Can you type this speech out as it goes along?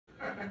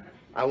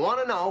I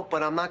want to know,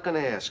 but I'm not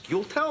going to ask.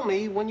 You'll tell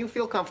me when you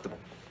feel comfortable.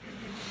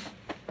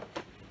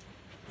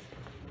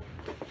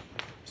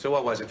 So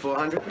what was it,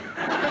 400?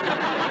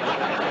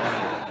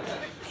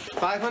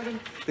 500?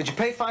 Did you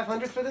pay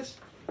 500 for this?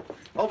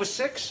 Over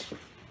 6?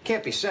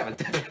 Can't be 7.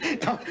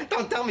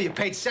 Don't tell me you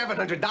paid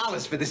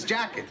 $700 for this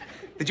jacket.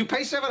 Did you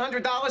pay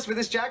 $700 for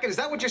this jacket? Is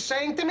that what you're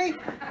saying to me?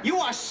 You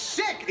are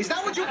sick. Is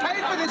that what you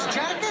paid for this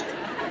jacket?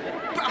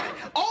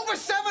 Over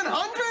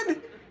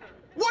 700?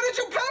 What did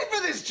you pay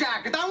for this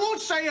jacket? I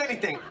won't say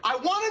anything. I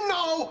want to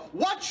know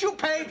what you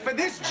paid for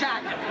this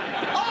jacket.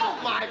 Oh,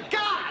 my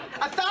God.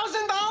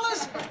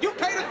 $1,000? You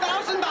paid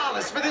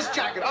 $1,000 for this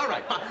jacket. All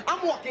right,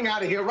 I'm walking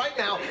out of here right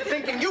now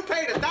thinking you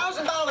paid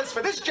 $1,000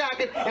 for this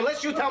jacket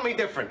unless you tell me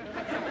different.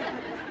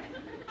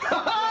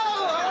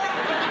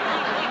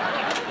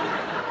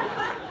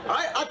 All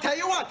right, I'll tell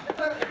you what.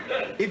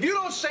 If you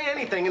don't say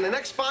anything in the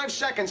next 5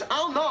 seconds,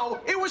 I'll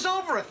know it was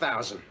over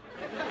 1,000.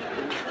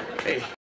 Hey.